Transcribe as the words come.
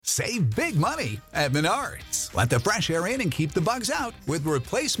Save big money at Menards. Let the fresh air in and keep the bugs out with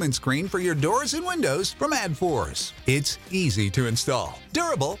replacement screen for your doors and windows from AdForce. It's easy to install,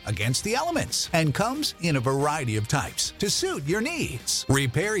 durable against the elements, and comes in a variety of types to suit your needs.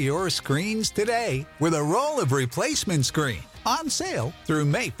 Repair your screens today with a roll of replacement screen on sale through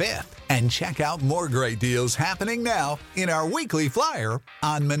May 5th. And check out more great deals happening now in our weekly flyer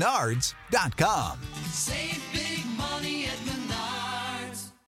on Menards.com. Save big money at Menards.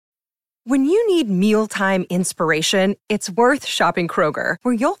 When you need mealtime inspiration, it's worth shopping Kroger,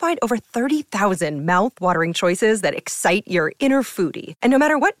 where you'll find over 30,000 mouth-watering choices that excite your inner foodie. And no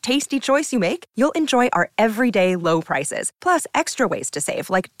matter what tasty choice you make, you'll enjoy our everyday low prices, plus extra ways to save,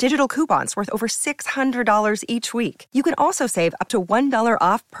 like digital coupons worth over $600 each week. You can also save up to $1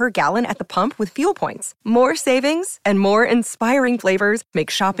 off per gallon at the pump with fuel points. More savings and more inspiring flavors make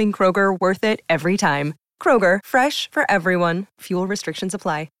shopping Kroger worth it every time. Kroger, fresh for everyone. Fuel restrictions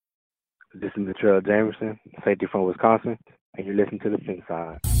apply. This is Latrell Jamerson, safety from Wisconsin, and you're listening to the Fin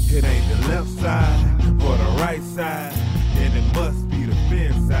Side. It ain't the left side or the right side, and it must be the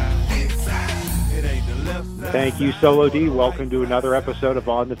Fin Side. It ain't the left side. Thank you, Solo D. Welcome to another episode of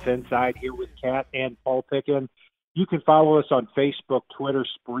On the Fin Side here with Kat and Paul Picken. You can follow us on Facebook, Twitter,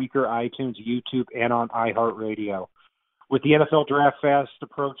 Spreaker, iTunes, YouTube, and on iHeartRadio. With the NFL Draft fast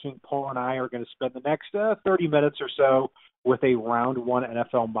approaching, Paul and I are going to spend the next 30 minutes or so with a round one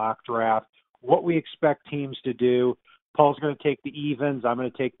NFL mock draft, what we expect teams to do. Paul's going to take the evens. I'm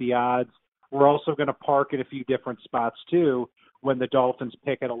going to take the odds. We're also going to park at a few different spots, too, when the Dolphins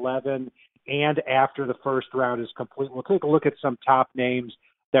pick at 11 and after the first round is complete. We'll take a look at some top names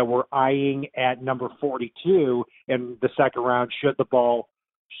that we're eyeing at number 42 in the second round should the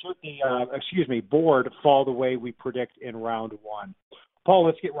board fall the way we predict in round one. Paul,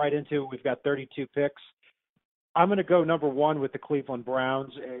 let's get right into it. We've got 32 picks. I'm going to go number one with the Cleveland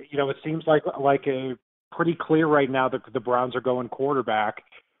Browns. It seems like a pretty clear right now that the Browns are going quarterback.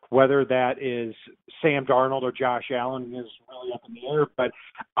 Whether that is Sam Darnold or Josh Allen is really up in the air, but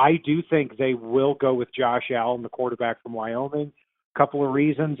I do think they will go with Josh Allen, the quarterback from Wyoming. A couple of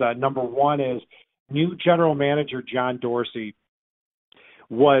reasons. Number one is new general manager John Dorsey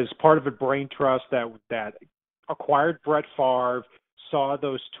was part of a brain trust that acquired Brett Favre, saw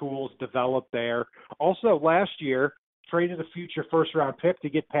those tools develop there. Also, last year, traded a future first-round pick to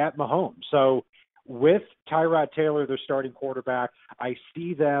get Pat Mahomes. So with Tyrod Taylor, their starting quarterback, I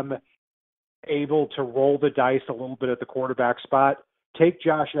see them able to roll the dice a little bit at the quarterback spot. Take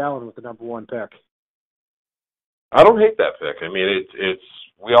Josh Allen with the number one pick. I don't hate that pick. I mean, it's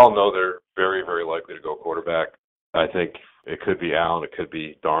we all know they're very, very likely to go quarterback. I think it could be Allen. It could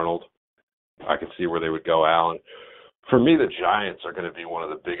be Darnold. I can see where they would go Allen. For me, the Giants are going to be one of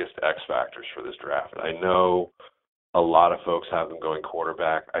the biggest X factors for this draft. I know a lot of folks have them going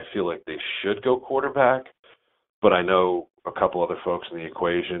quarterback. I feel like they should go quarterback, but I know a couple other folks in the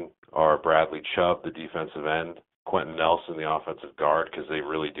equation are Bradley Chubb, the defensive end, Quentin Nelson, the offensive guard, because they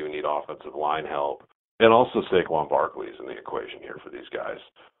really do need offensive line help, and also Saquon Barkley is in the equation here for these guys.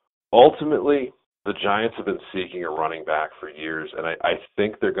 Ultimately, the Giants have been seeking a running back for years, and I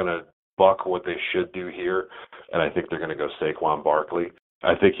think they're going to buck what they should do here, and I think they're going to go Saquon Barkley.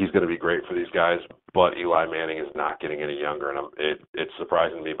 I think he's going to be great for these guys, but Eli Manning is not getting any younger, and it's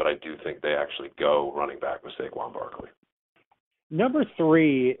surprising me, but I do think they actually go running back with Saquon Barkley. Number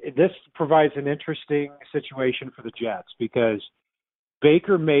three, this provides an interesting situation for the Jets because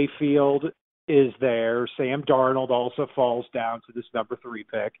Baker Mayfield is there. Sam Darnold also falls down to this number three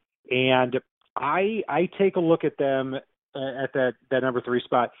pick, and I take a look at them at that number three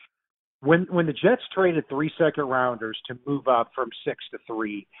spot. When the Jets traded 3 second-rounders to move up from 6 to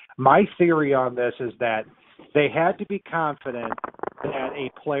 3, my theory on this is that they had to be confident that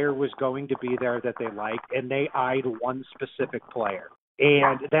a player was going to be there that they liked, and they eyed one specific player.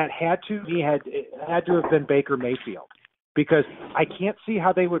 And that had to have been Baker Mayfield, because I can't see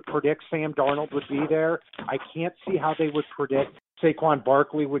how they would predict Sam Darnold would be there. I can't see how they would predict Saquon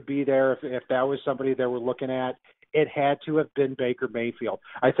Barkley would be there if that was somebody they were looking at. It had to have been Baker Mayfield.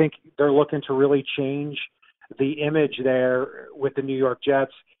 I think they're looking to really change the image there with the New York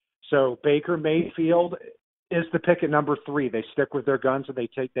Jets. So Baker Mayfield is the pick at number three. They stick with their guns and they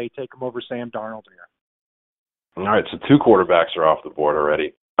take him over Sam Darnold here. All right, so 2 quarterbacks are off the board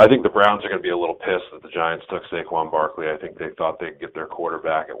already. I think the Browns are going to be a little pissed that the Giants took Saquon Barkley. I think they thought they'd get their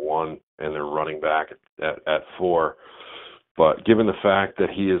quarterback at 1 and their running back at 4. But given the fact that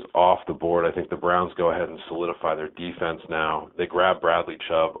he is off the board, I think the Browns go ahead and solidify their defense now. They grab Bradley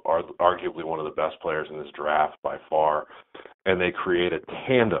Chubb, arguably one of the best players in this draft by far, and they create a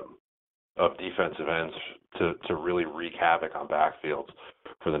tandem of defensive ends to really wreak havoc on backfields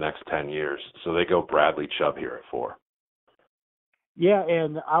for the next 10 years. So they go Bradley Chubb here at 4. Yeah,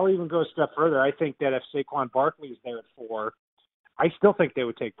 and I'll even go a step further. I think that if Saquon Barkley is there at 4, I still think they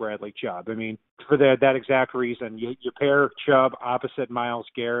would take Bradley Chubb. I mean, for that exact reason. You pair Chubb opposite Myles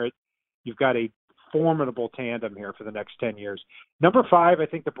Garrett, you've got a formidable tandem here for the next 10 years. Number 5, I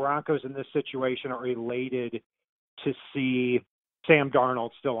think the Broncos in this situation are elated to see Sam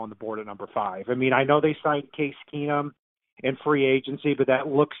Darnold still on the board at number 5. I mean, I know they signed Case Keenum in free agency, but that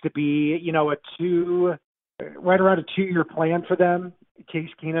looks to be, right around a 2-year plan for them. Case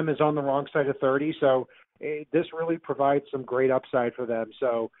Keenum is on the wrong side of 30, so this really provides some great upside for them.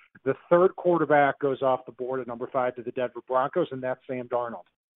 So the third quarterback goes off the board at number 5 to the Denver Broncos, and that's Sam Darnold.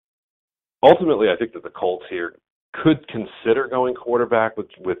 Ultimately, I think that the Colts here could consider going quarterback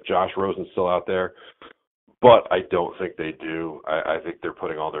with Josh Rosen still out there, but I don't think they do. I think they're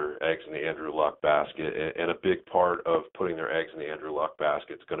putting all their eggs in the Andrew Luck basket, and a big part of putting their eggs in the Andrew Luck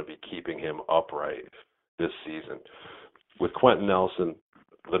basket is going to be keeping him upright this season. With Quentin Nelson,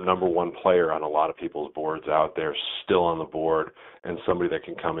 the number 1 player on a lot of people's boards out there, still on the board, and somebody that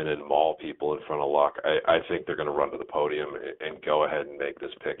can come in and maul people in front of Luck, I think they're going to run to the podium and go ahead and make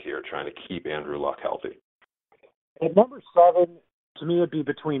this pick here, trying to keep Andrew Luck healthy. At number 7, to me, it'd be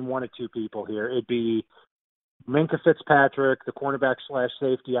between 1 of 2 people here. It'd be Minkah Fitzpatrick, the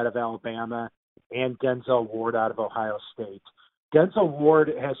cornerback/safety out of Alabama, and Denzel Ward out of Ohio State. Denzel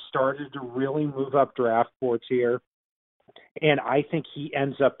Ward has started to really move up draft boards here, and I think he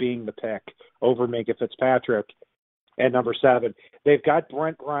ends up being the pick over Minkah Fitzpatrick at number 7. They've got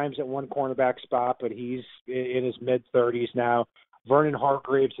Brent Grimes at one cornerback spot, but he's in his mid-30s now. Vernon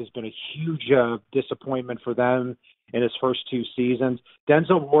Hargreaves has been a huge disappointment for them in his first 2 seasons.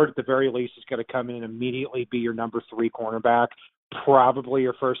 Denzel Ward, at the very least, is going to come in and immediately be your number 3 cornerback, probably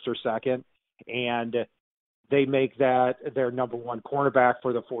your first or second, and they make that their number 1 cornerback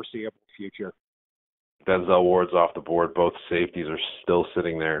for the foreseeable future. Denzel Ward's off the board. Both safeties are still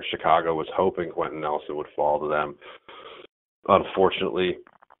sitting there. Chicago was hoping Quentin Nelson would fall to them. Unfortunately,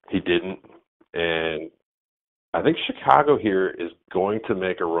 he didn't, and I think Chicago here is going to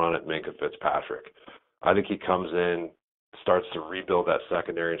make a run at Minkah Fitzpatrick. I think he comes in, starts to rebuild that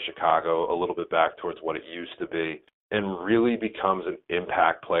secondary in Chicago a little bit back towards what it used to be, and really becomes an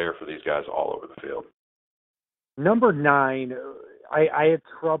impact player for these guys all over the field. Number 9, I had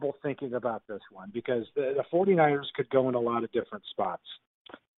trouble thinking about this one because the 49ers could go in a lot of different spots.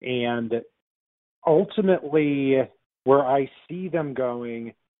 And ultimately, where I see them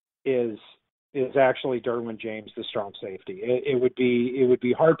going is actually Derwin James, the strong safety. It would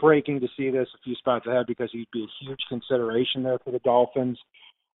be heartbreaking to see this a few spots ahead because he'd be a huge consideration there for the Dolphins.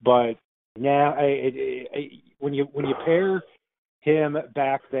 But now, when you pair him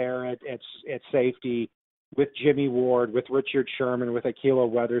back there at safety with Jimmy Ward, with Richard Sherman, with Ahkello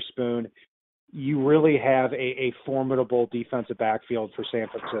Witherspoon, you really have a formidable defensive backfield for San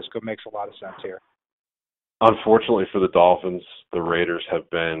Francisco. Makes a lot of sense here. Unfortunately for the Dolphins, the Raiders have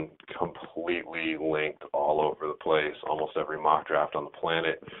been completely linked all over the place, almost every mock draft on the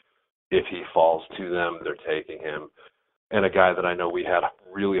planet. If he falls to them, they're taking him. And a guy that I know we had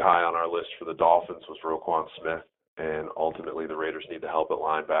really high on our list for the Dolphins was Roquan Smith, and ultimately the Raiders need to help at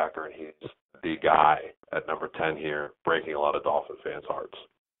linebacker, and he's the guy at number 10 here, breaking a lot of Dolphin fans' hearts.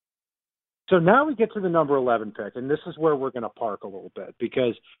 So now we get to the number 11 pick, and this is where we're going to park a little bit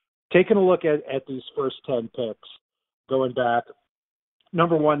because taking a look at these first 10 picks, going back,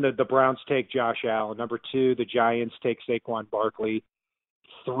 number 1, the Browns take Josh Allen. Number 2, the Giants take Saquon Barkley.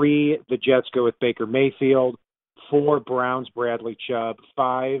 3, the Jets go with Baker Mayfield. 4, Browns, Bradley Chubb.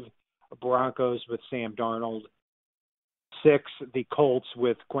 5, Broncos with Sam Darnold. 6, the Colts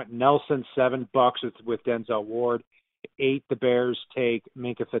with Quentin Nelson. 7, Bucks with Denzel Ward. 8, the Bears take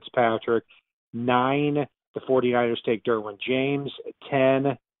Minkah Fitzpatrick. 9, the 49ers take Derwin James.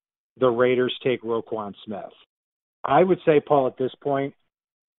 10, the Raiders take Roquan Smith. I would say, Paul, at this point,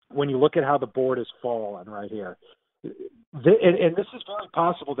 when you look at how the board has fallen right here, and this is very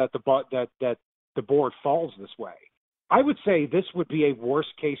possible that the board falls this way. I would say this would be a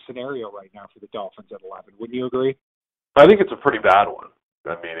worst-case scenario right now for the Dolphins at 11. Wouldn't you agree? I think it's a pretty bad one.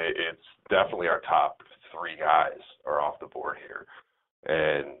 I mean, it's definitely our top 3 guys are off the board here.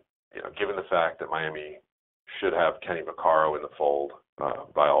 And, given the fact that Miami should have Kenny Vaccaro in the fold,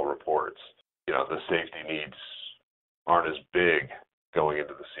 by all reports, the safety needs aren't as big going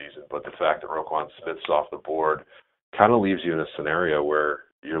into the season. But the fact that Roquan Smith's off the board kind of leaves you in a scenario where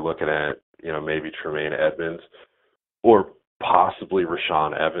you're looking at, maybe Tremaine Edmonds or possibly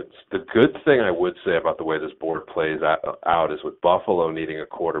Rashaan Evans. The good thing I would say about the way this board plays out is with Buffalo needing a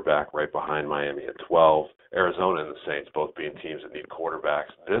quarterback right behind Miami at 12, Arizona and the Saints both being teams that need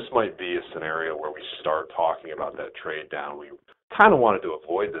quarterbacks, this might be a scenario where we start talking about that trade down we kind of wanted to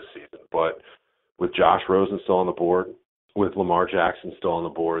avoid this season. But with Josh Rosen still on the board, with Lamar Jackson still on the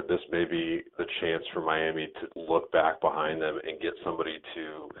board, this may be the chance for Miami to look back behind them and get somebody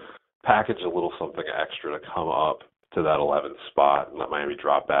to package a little something extra to come up to that 11th spot and let Miami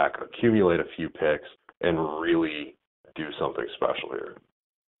drop back, accumulate a few picks, and really do something special here.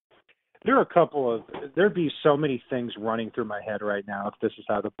 There'd be so many things running through my head right now if this is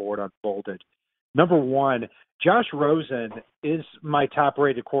how the board unfolded. Number one, Josh Rosen is my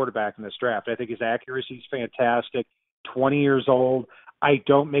top-rated quarterback in this draft. I think his accuracy is fantastic, 20 years old. I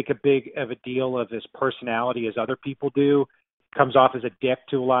don't make a big of a deal of his personality as other people do. Comes off as a dick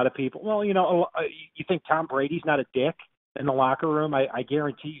to a lot of people. Well, you know, you think Tom Brady's not a dick in the locker room? I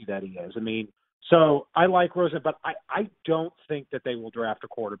guarantee you that he is. I mean, so I like Rosen, but I don't think that they will draft a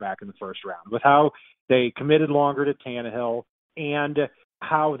quarterback in the first round. With how they committed longer to Tannehill and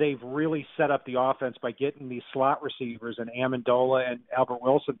how they've really set up the offense by getting these slot receivers and Amendola and Albert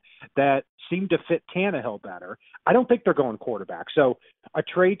Wilson that seem to fit Tannehill better, I don't think they're going quarterback. So a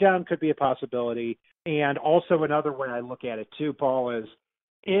trade down could be a possibility. And also another way I look at it too, Paul, is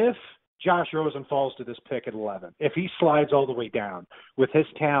if Josh Rosen falls to this pick at 11, if he slides all the way down with his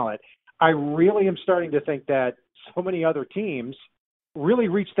talent, I really am starting to think that so many other teams really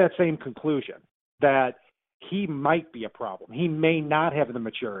reach that same conclusion, that he might be a problem. He may not have the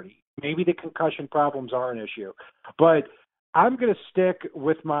maturity. Maybe the concussion problems are an issue. But I'm going to stick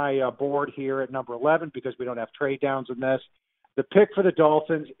with my board here at number 11 because we don't have trade downs in this. The pick for the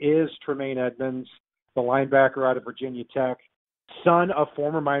Dolphins is Tremaine Edmonds, the linebacker out of Virginia Tech, son of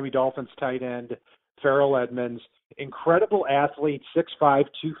former Miami Dolphins tight end Farrell Edmonds. Incredible athlete, 6'5",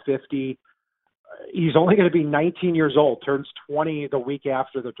 250. He's only going to be 19 years old, turns 20 the week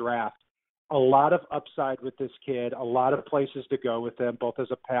after the draft. A lot of upside with this kid, a lot of places to go with him, both as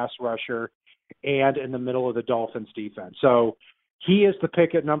a pass rusher and in the middle of the Dolphins defense. So he is the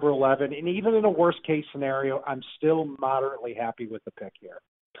pick at number 11. And even in a worst-case scenario, I'm still moderately happy with the pick here.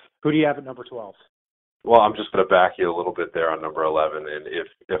 Who do you have at number 12? Well, I'm just going to back you a little bit there on number 11. And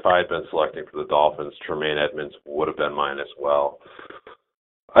if I had been selecting for the Dolphins, Tremaine Edmonds would have been mine as well.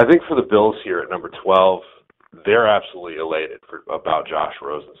 I think for the Bills here at number 12, they're absolutely elated about Josh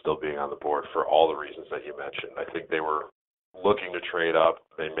Rosen still being on the board for all the reasons that you mentioned. I think they were looking to trade up.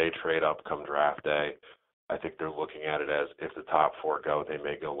 They may trade up come draft day. I think they're looking at it as if the top four go, they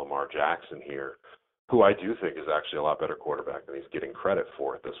may go Lamar Jackson here, who I do think is actually a lot better quarterback than he's getting credit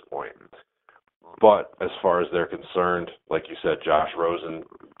for at this point. But as far as they're concerned, like you said, Josh Rosen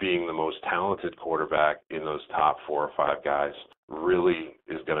being the most talented quarterback in those top 4 or 5 guys really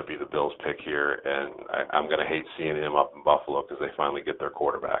is going to be the Bills' pick here, and I'm going to hate seeing him up in Buffalo because they finally get their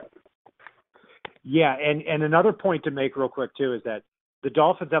quarterback. Yeah, and another point to make real quick, too, is that the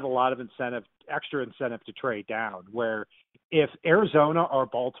Dolphins have a lot of extra incentive to trade down, where if Arizona or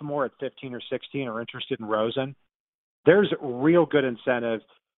Baltimore at 15 or 16 are interested in Rosen, there's real good incentive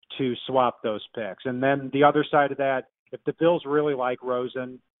to swap those picks. And then the other side of that, if the Bills really like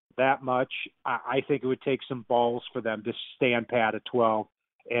Rosen that much, I think it would take some balls for them to stand pat at 12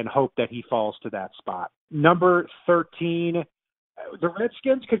 and hope that he falls to that spot. Number 13, the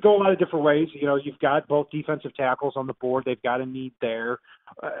Redskins could go a lot of different ways. You know, you've got both defensive tackles on the board. They've got a need there.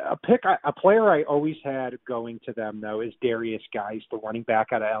 A player I always had going to them, though, is Darius Geis, the running back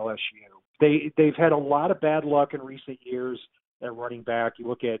out of LSU. They've had a lot of bad luck in recent years at running back. You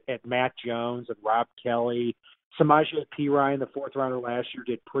look at Matt Jones and Rob Kelly. Samaje Perine, the 4th rounder last year,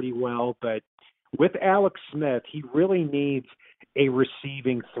 did pretty well. But with Alex Smith, he really needs a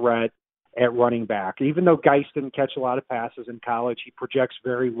receiving threat at running back. Even though Geis didn't catch a lot of passes in college, he projects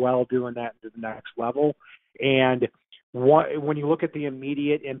very well doing that to the next level. And when you look at the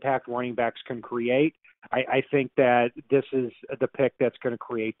immediate impact running backs can create, I think that this is the pick that's going to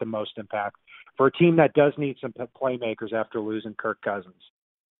create the most impact for a team that does need some playmakers after losing Kirk Cousins.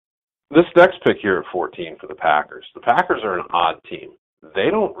 This next pick here at 14 for the Packers are an odd team. They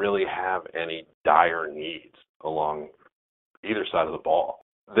don't really have any dire needs along either side of the ball.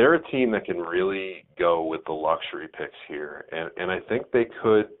 They're a team that can really go with the luxury picks here. And I think they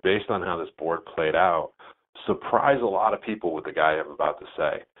could, based on how this board played out, surprise a lot of people with the guy I'm about to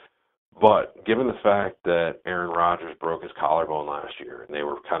say. But given the fact that Aaron Rodgers broke his collarbone last year and they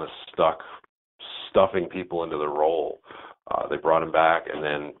were kind of stuck stuffing people into the role, they brought him back and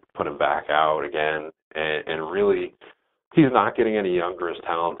then put him back out again. And really, he's not getting any younger as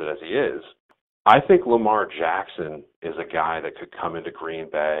talented as he is. I think Lamar Jackson is a guy that could come into Green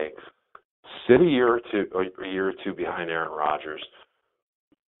Bay, sit a year or two behind Aaron Rodgers,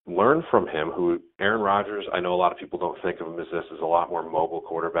 learn from him, who Aaron Rodgers, I know a lot of people don't think of him as this, is a lot more mobile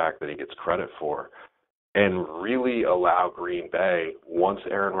quarterback than he gets credit for, and really allow Green Bay, once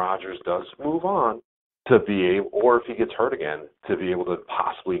Aaron Rodgers does move on, to be able, or if he gets hurt again, to be able to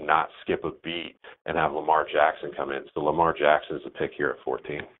possibly not skip a beat and have Lamar Jackson come in. So Lamar Jackson is the pick here at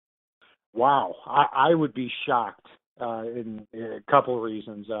 14. Wow, I would be shocked in a couple of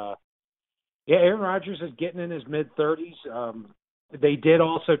reasons. Aaron Rodgers is getting in his mid-30s. They did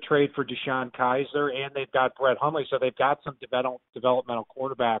also trade for Deshaun Kaiser, and they've got Brett Hundley, so they've got some developmental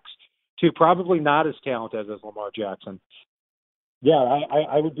quarterbacks, too, probably not as talented as Lamar Jackson. Yeah,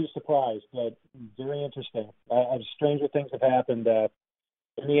 I would be surprised, but very interesting. Stranger things have happened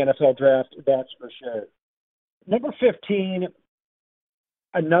in the NFL draft, that's for sure. Number 15,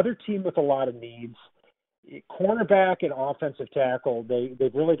 another team with a lot of needs. Cornerback and offensive tackle,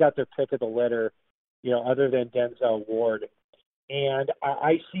 they've really got their pick of the litter, other than Denzel Ward. And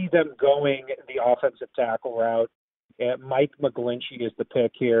I see them going the offensive tackle route. Mike McGlinchey is the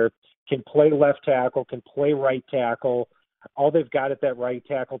pick here. Can play left tackle, can play right tackle. All they've got at that right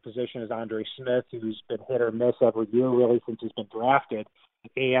tackle position is Andre Smith, who's been hit or miss every year, really, since he's been drafted.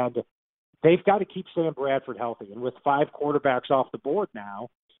 And they've got to keep Sam Bradford healthy. And with 5 quarterbacks off the board now,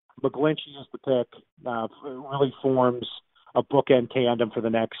 McGlinchey is the pick. Really forms a bookend tandem for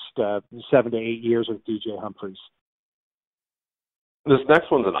the next 7 to 8 years with DJ Humphries. This next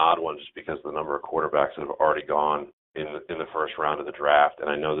one's an odd one just because of the number of quarterbacks that have already gone in the first round of the draft. And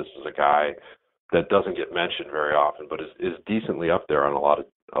I know this is a guy that doesn't get mentioned very often, but is decently up there on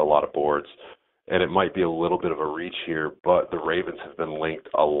a lot of boards. And it might be a little bit of a reach here, but the Ravens have been linked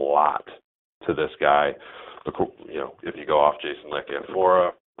a lot to this guy. If you go off Jason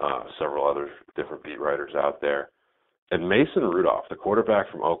Lick-Anfora, several other different beat writers out there. And Mason Rudolph, the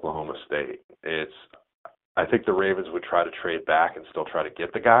quarterback from Oklahoma State, I think the Ravens would try to trade back and still try to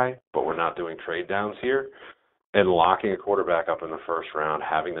get the guy, but we're not doing trade downs here. And locking a quarterback up in the first round,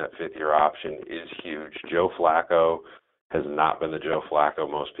 having that fifth-year option is huge. Joe Flacco has not been the Joe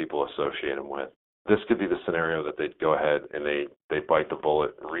Flacco most people associate him with. This could be the scenario that they'd go ahead and they bite the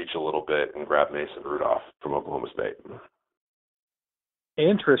bullet, reach a little bit, and grab Mason Rudolph from Oklahoma State.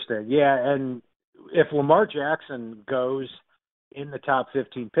 Interesting. Yeah, and if Lamar Jackson goes in the top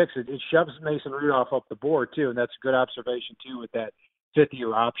 15 picks, it shoves Mason Rudolph up the board, too, and that's a good observation, too, with that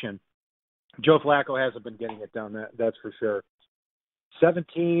fifth-year option. Joe Flacco hasn't been getting it done, that's for sure.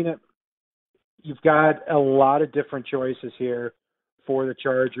 17, you've got a lot of different choices here for the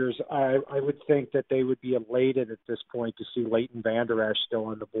Chargers. I would think that they would be elated at this point to see Leighton Vander Esch still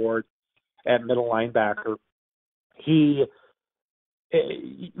on the board at middle linebacker. He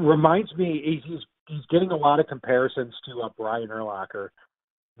reminds me, he's getting a lot of comparisons to Brian Urlacher,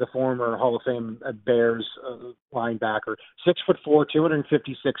 the former Hall of Fame Bears linebacker. 6'4",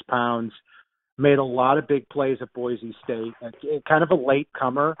 256 pounds. Made a lot of big plays at Boise State. Kind of a late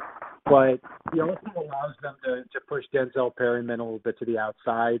comer, but he also allows them to push Denzel Perryman a little bit to the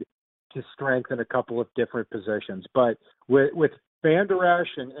outside to strengthen a couple of different positions. But with Vander Esch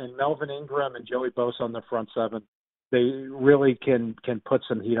and Melvin Ingram and Joey Bosa on the front seven, they really can put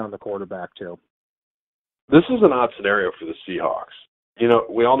some heat on the quarterback too. This is an odd scenario for the Seahawks.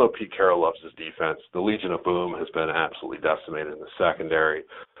 We all know Pete Carroll loves his defense. The Legion of Boom has been absolutely decimated in the secondary,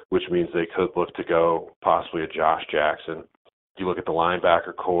 which means they could look to go possibly a Josh Jackson. You look at the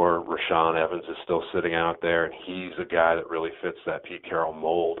linebacker core, Rashaan Evans is still sitting out there, and he's a guy that really fits that Pete Carroll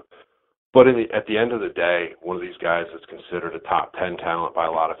mold. But at the end of the day, one of these guys that's considered a top 10 talent by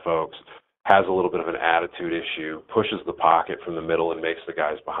a lot of folks has a little bit of an attitude issue, pushes the pocket from the middle and makes the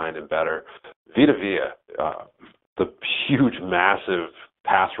guys behind him better. Vita Vea, the huge, massive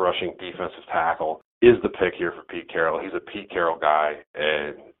pass-rushing defensive tackle, is the pick here for Pete Carroll. He's a Pete Carroll guy,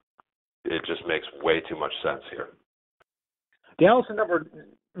 and it just makes way too much sense here. Dallas at number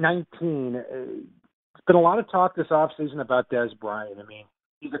 19. There's been a lot of talk this offseason about Dez Bryant. I mean,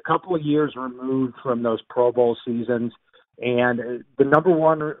 he's a couple of years removed from those Pro Bowl seasons, and the number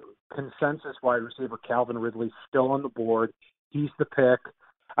one consensus wide receiver, Calvin Ridley, still on the board. He's the pick.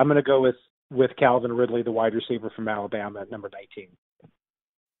 I'm going to go with Calvin Ridley, the wide receiver from Alabama, at number 19.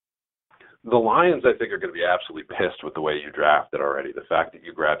 The Lions, I think, are going to be absolutely pissed with the way you drafted already. The fact that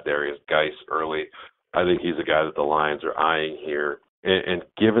you grabbed Darius Geis early, I think he's a guy that the Lions are eyeing here. And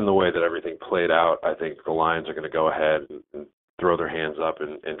given the way that everything played out, I think the Lions are going to go ahead and throw their hands up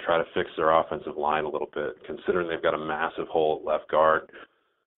and try to fix their offensive line a little bit, considering they've got a massive hole at left guard.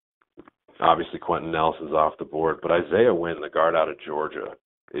 Obviously, Quentin Nelson's off the board, but Isaiah Wynn, the guard out of Georgia,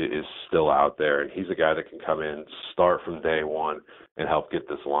 is still out there, and he's a guy that can come in, start from day one, and help get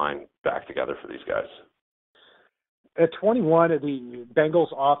this line back together for these guys. At 21, the Bengals'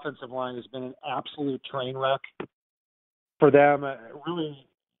 offensive line has been an absolute train wreck for them, really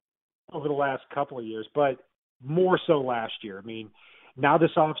over the last couple of years, but more so last year. I mean, now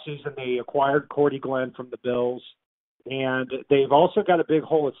this offseason they acquired Cordy Glenn from the Bills, and they've also got a big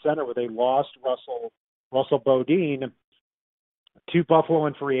hole at center where they lost Russell Bodine to Buffalo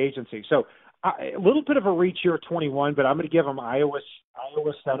in free agency. So a little bit of a reach here at 21, but I'm going to give them Iowa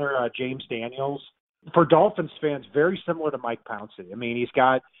center James Daniels. For Dolphins fans, very similar to Mike Pouncey. I mean, he's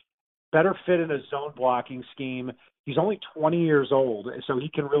got better fit in a zone blocking scheme. He's only 20 years old, so he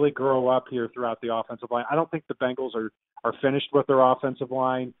can really grow up here throughout the offensive line. I don't think the Bengals are finished with their offensive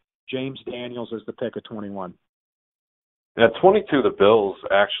line. James Daniels is the pick at 21. At 22, the Bills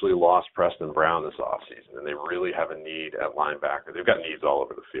actually lost Preston Brown this offseason, and they really have a need at linebacker. They've got needs all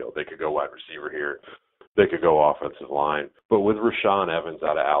over the field. They could go wide receiver here. They could go offensive line. But with Rashaan Evans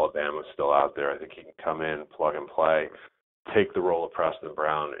out of Alabama still out there, I think he can come in, plug and play, take the role of Preston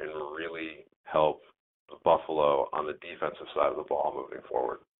Brown, and really help Buffalo on the defensive side of the ball moving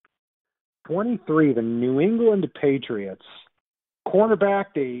forward. 23, the New England Patriots. Cornerback,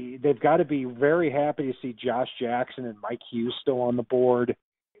 they've got to be very happy to see Josh Jackson and Mike Hughes still on the board.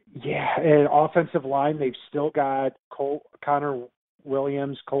 Yeah, and offensive line, they've still got Connor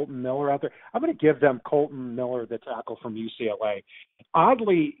Williams, Colton Miller out there. I'm going to give them Colton Miller, the tackle from UCLA.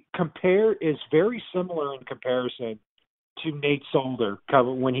 Oddly, is very similar in comparison to Nate Solder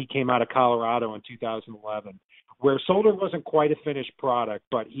when he came out of Colorado in 2011, where Solder wasn't quite a finished product,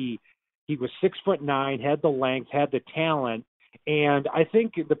 but he was 6'9", had the length, had the talent. And I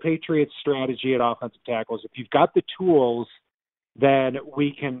think the Patriots' strategy at offensive tackle is if you've got the tools, then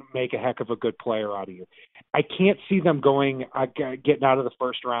we can make a heck of a good player out of you. I can't see them getting out of the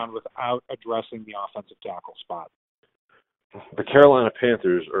first round without addressing the offensive tackle spot. The Carolina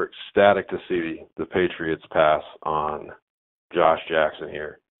Panthers are ecstatic to see the Patriots pass on Josh Jackson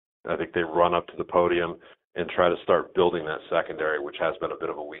here. I think they run up to the podium and try to start building that secondary, which has been a bit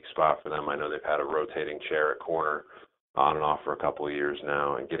of a weak spot for them. I know they've had a rotating chair at corner on and off for a couple of years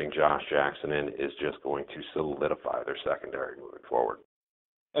now, and getting Josh Jackson in is just going to solidify their secondary moving forward.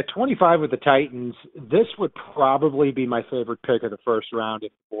 At 25 with the Titans, this would probably be my favorite pick of the first round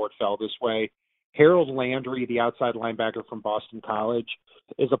if the board fell this way. Harold Landry, the outside linebacker from Boston College,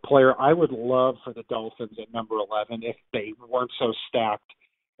 is a player I would love for the Dolphins at number 11 if they weren't so stacked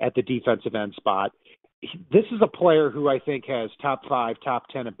at the defensive end spot. This is a player who I think has top 5, top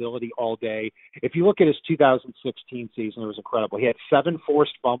 10 ability all day. If you look at his 2016 season, it was incredible. He had 7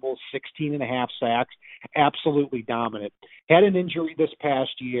 forced fumbles, 16.5 sacks, absolutely dominant. Had an injury this past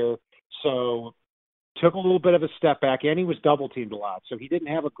year, so took a little bit of a step back, and he was double-teamed a lot. So he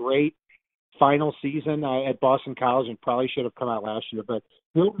didn't have a great final season at Boston College and probably should have come out last year. But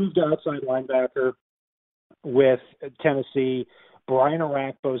he'll move to outside linebacker with Tennessee. Brian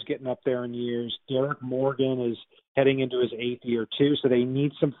Arakpo's getting up there in years. Derek Morgan is heading into his 8th year too, so they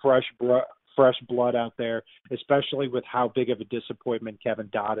need some fresh blood out there, especially with how big of a disappointment Kevin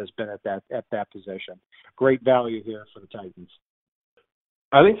Dodd has been at that position. Great value here for the Titans.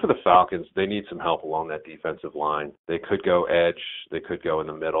 I think for the Falcons, they need some help along that defensive line. They could go edge. They could go in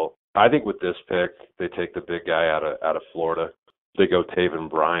the middle. I think with this pick, they take the big guy out of Florida. They go Taven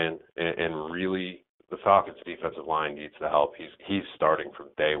Bryan, and really the Falcons' defensive line needs the help. He's starting from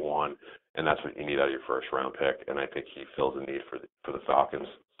day one, and that's what you need out of your first-round pick, and I think he fills a need for the Falcons,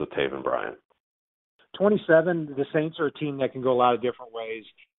 so Taven Bryan. 27, the Saints are a team that can go a lot of different ways.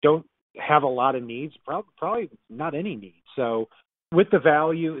 Don't have a lot of needs, probably not any needs. So with the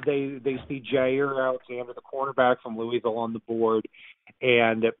value, they see Jair Alexander, the cornerback from Louisville, on the board,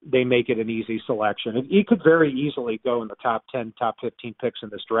 and they make it an easy selection. He could very easily go in the top 10, top 15 picks in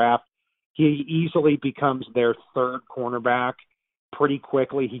this draft. He easily becomes their third cornerback pretty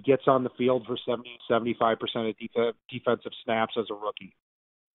quickly. He gets on the field for 70-75% of defensive snaps as a rookie.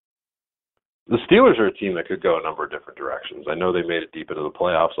 The Steelers are a team that could go a number of different directions. I know they made it deep into the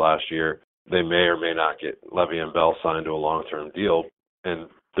playoffs last year. They may or may not get Le'Veon Bell signed to a long-term deal, and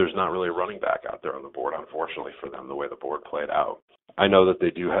there's not really a running back out there on the board, unfortunately for them, the way the board played out. I know that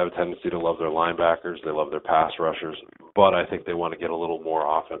they do have a tendency to love their linebackers, they love their pass rushers, but I think they want to get a little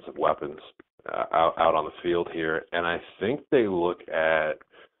more offensive weapons out on the field here. And I think they look at,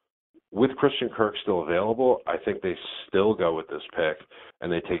 with Christian Kirk still available, I think they still go with this pick,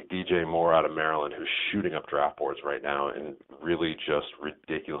 and they take DJ Moore out of Maryland, who's shooting up draft boards right now and really just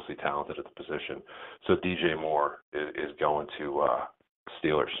ridiculously talented at the position. So DJ Moore is going to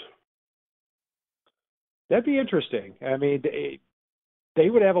Steelers. That'd be interesting. I mean, They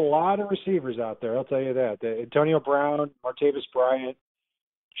would have a lot of receivers out there, I'll tell you that. Antonio Brown, Martavis Bryant,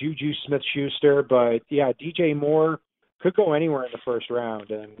 Juju Smith-Schuster, but yeah, DJ Moore could go anywhere in the first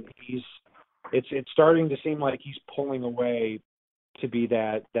round, and it's starting to seem like he's pulling away to be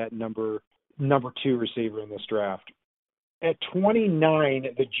that number 2 receiver in this draft. At 29,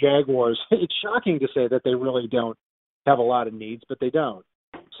 the Jaguars, it's shocking to say that they really don't have a lot of needs, but they don't.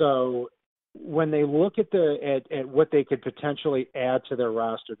 So when they look at what they could potentially add to their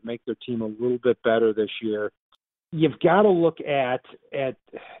roster to make their team a little bit better this year, you've got to look at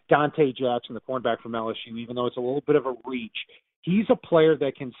Dante Jackson, the cornerback from LSU, even though it's a little bit of a reach. He's a player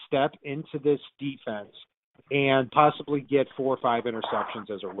that can step into this defense and possibly get 4 or 5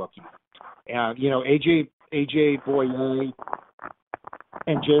 interceptions as a rookie. And, AJ Boye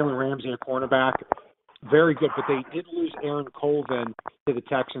and Jalen Ramsey, a cornerback, very good, but they did lose Aaron Colvin to the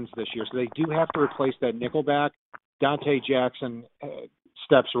Texans this year, so they do have to replace that nickelback. Dante Jackson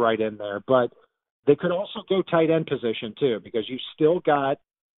steps right in there, but they could also go tight end position too, because you've still got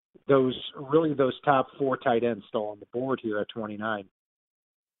those top 4 tight ends still on the board here at 29.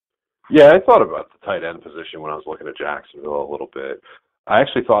 Yeah, I thought about the tight end position when I was looking at Jacksonville a little bit. I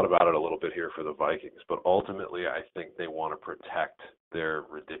actually thought about it a little bit here for the Vikings, but ultimately I think they want to protect their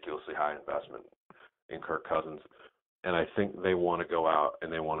ridiculously high investment in Kirk Cousins, and I think they want to go out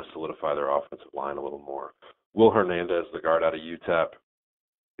and they want to solidify their offensive line a little more. Will Hernandez, the guard out of UTEP,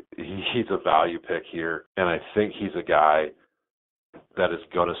 he's a value pick here, and I think he's a guy that is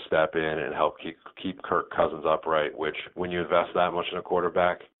going to step in and help keep Kirk Cousins upright, which when you invest that much in a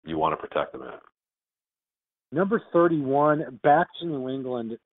quarterback, you want to protect them at. Number 31, back to New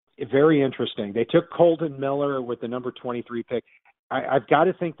England, very interesting. They took Colton Miller with the number 23 pick. I've got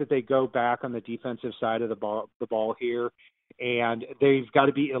to think that they go back on the defensive side of the ball here, and they've got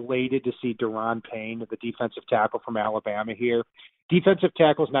to be elated to see Daron Payne, the defensive tackle from Alabama here. Defensive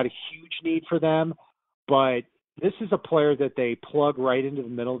tackle is not a huge need for them, but this is a player that they plug right into the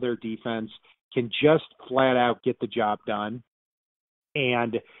middle of their defense, can just flat out get the job done,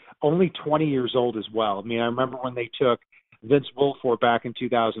 and only 20 years old as well. I mean, I remember when they took Vince Wilfork back in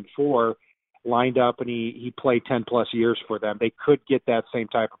 2004, lined up, and he played 10-plus years for them. They could get that same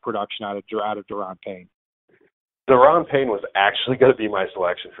type of production out of Daron Payne. Daron Payne was actually going to be my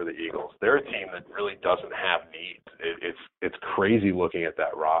selection for the Eagles. They're a team that really doesn't have needs. It's crazy looking at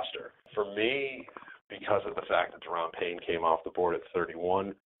that roster. For me, because of the fact that Daron Payne came off the board at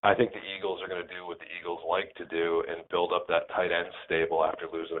 31, I think the Eagles are going to do what the Eagles like to do and build up that tight end stable after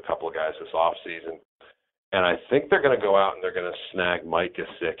losing a couple of guys this offseason. And I think they're going to go out and they're going to snag Mike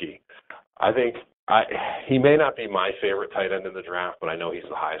Gesicki. I think he may not be my favorite tight end in the draft, but I know he's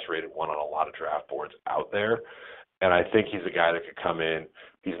the highest rated one on a lot of draft boards out there. And I think he's a guy that could come in.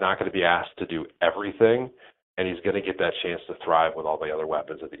 He's not going to be asked to do everything, and he's going to get that chance to thrive with all the other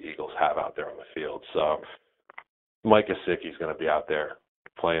weapons that the Eagles have out there on the field. So Mike Gesicki is going to be out there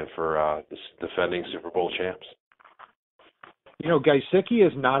playing for the defending Super Bowl champs. Gesicki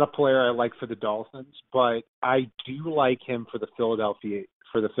is not a player I like for the Dolphins, but I do like him for the Philadelphia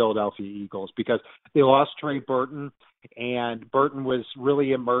Eagles because they lost Trey Burton, and Burton was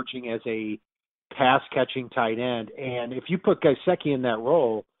really emerging as a pass-catching tight end. And if you put Gesicki in that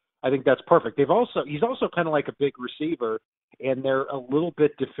role, I think that's perfect. He's also kind of like a big receiver, and they're a little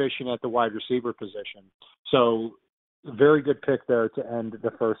bit deficient at the wide receiver position. So very good pick there to end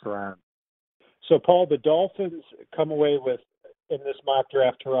the first round. So, Paul, the Dolphins come away with, in this mock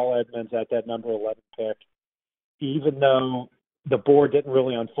draft, Terrell Edmunds at that number 11 pick, even though the board didn't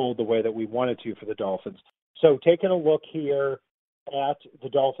really unfold the way that we wanted to for the Dolphins. So taking a look here at the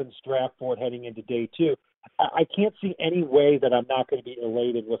Dolphins draft board heading into day 2, I can't see any way that I'm not going to be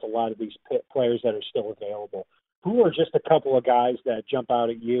elated with a lot of these players that are still available. Who are just a couple of guys that jump out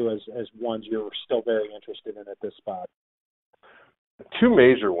at you as ones you're still very interested in at this spot? Two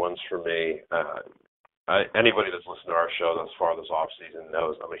major ones for me. Anybody that's listened to our show thus far this offseason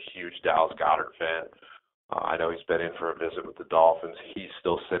knows I'm a huge Dallas Goedert fan. I know he's been in for a visit with the Dolphins. He's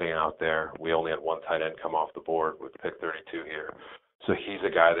still sitting out there. We only had one tight end come off the board with pick 32 here. So he's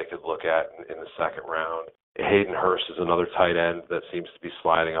a guy they could look at in the second round. Hayden Hurst is another tight end that seems to be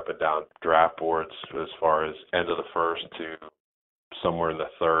sliding up and down draft boards as far as end of the first to somewhere in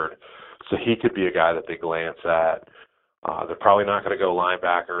the third. So he could be a guy that they glance at. They're probably not going to go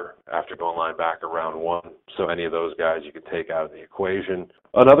linebacker after going linebacker round 1. So any of those guys you could take out of the equation.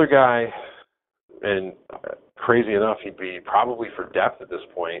 Another guy, and crazy enough, he'd be probably for depth at this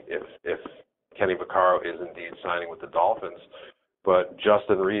point if Kenny Vaccaro is indeed signing with the Dolphins. But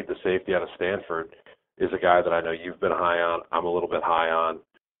Justin Reed, the safety out of Stanford, is a guy that I know you've been high on. I'm a little bit high on,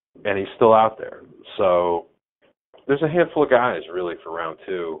 and he's still out there. So there's a handful of guys really for round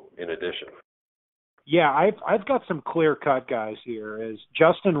 2 in addition. Yeah, I've got some clear-cut guys here. Is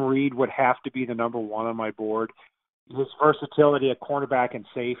Justin Reed would have to be the number 1 on my board. His versatility at cornerback and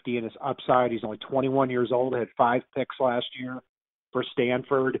safety and his upside. He's only 21 years old, had 5 picks last year for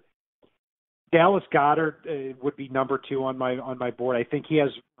Stanford. Dallas Goedert would be number 2 on my board. I think he has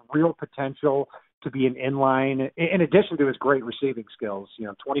real potential to be an inline, in addition to his great receiving skills.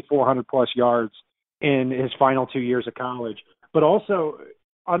 2,400 plus yards in his final 2 years of college. But also,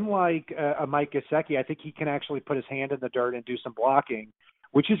 unlike Mike Gesicki, I think he can actually put his hand in the dirt and do some blocking,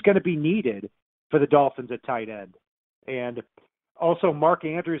 which is going to be needed for the Dolphins at tight end. And also, Mark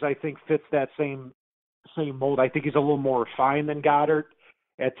Andrews, I think, fits that same mold. I think he's a little more refined than Goddard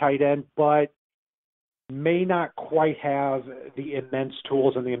at tight end, but may not quite have the immense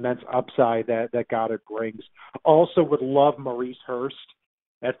tools and the immense upside that Goddard brings. Also would love Maurice Hurst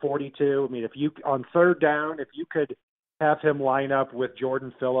at 42. I mean, if you on third down, if you could have him line up with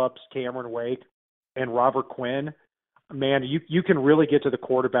Jordan Phillips, Cameron Wake, and Robert Quinn, man, you can really get to the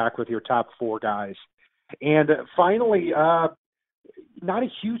quarterback with your top 4 guys. And finally, not a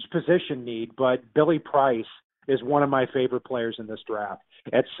huge position need, but Billy Price is one of my favorite players in this draft.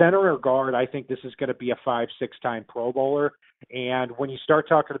 At center or guard, I think this is going to be a 5-6-time Pro Bowler. And when you start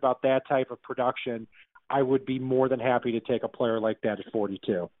talking about that type of production, I would be more than happy to take a player like that at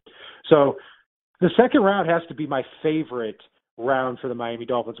 42. So the second round has to be my favorite round for the Miami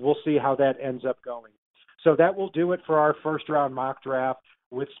Dolphins. We'll see how that ends up going. So that will do it for our first round mock draft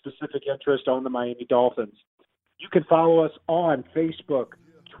with specific interest on the Miami Dolphins. You can follow us on Facebook,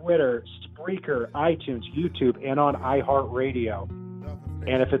 Twitter, Spreaker, iTunes, YouTube, and on iHeartRadio.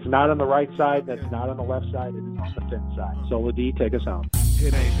 And if it's not on the right side, that's not on the left side, it is on the fin side. Sola D, take us home.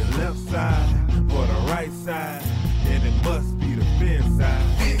 It ain't the left side or the right side, and it must be the fin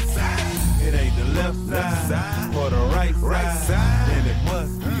side. Inside. It ain't the left side or the right side, and it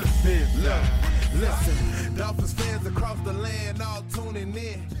must be the fin side. Listen, Dolphins fans across the land all tuning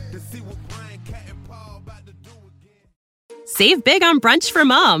in to see what Brian Cat and Paul about to do again. Save big on brunch for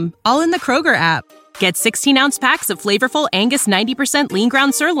mom, all in the Kroger app. Get 16-ounce packs of flavorful Angus 90% lean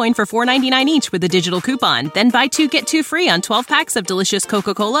ground sirloin for $4.99 each with a digital coupon. Then buy 2, get 2 free on 12 packs of delicious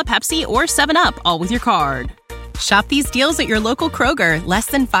Coca-Cola, Pepsi, or 7-Up, all with your card. Shop these deals at your local Kroger, less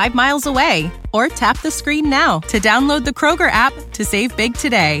than 5 miles away. Or tap the screen now to download the Kroger app to save big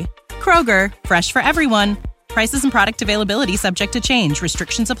today. Kroger, fresh for everyone. Prices and product availability subject to change.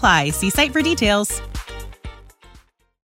 Restrictions apply. See site for details.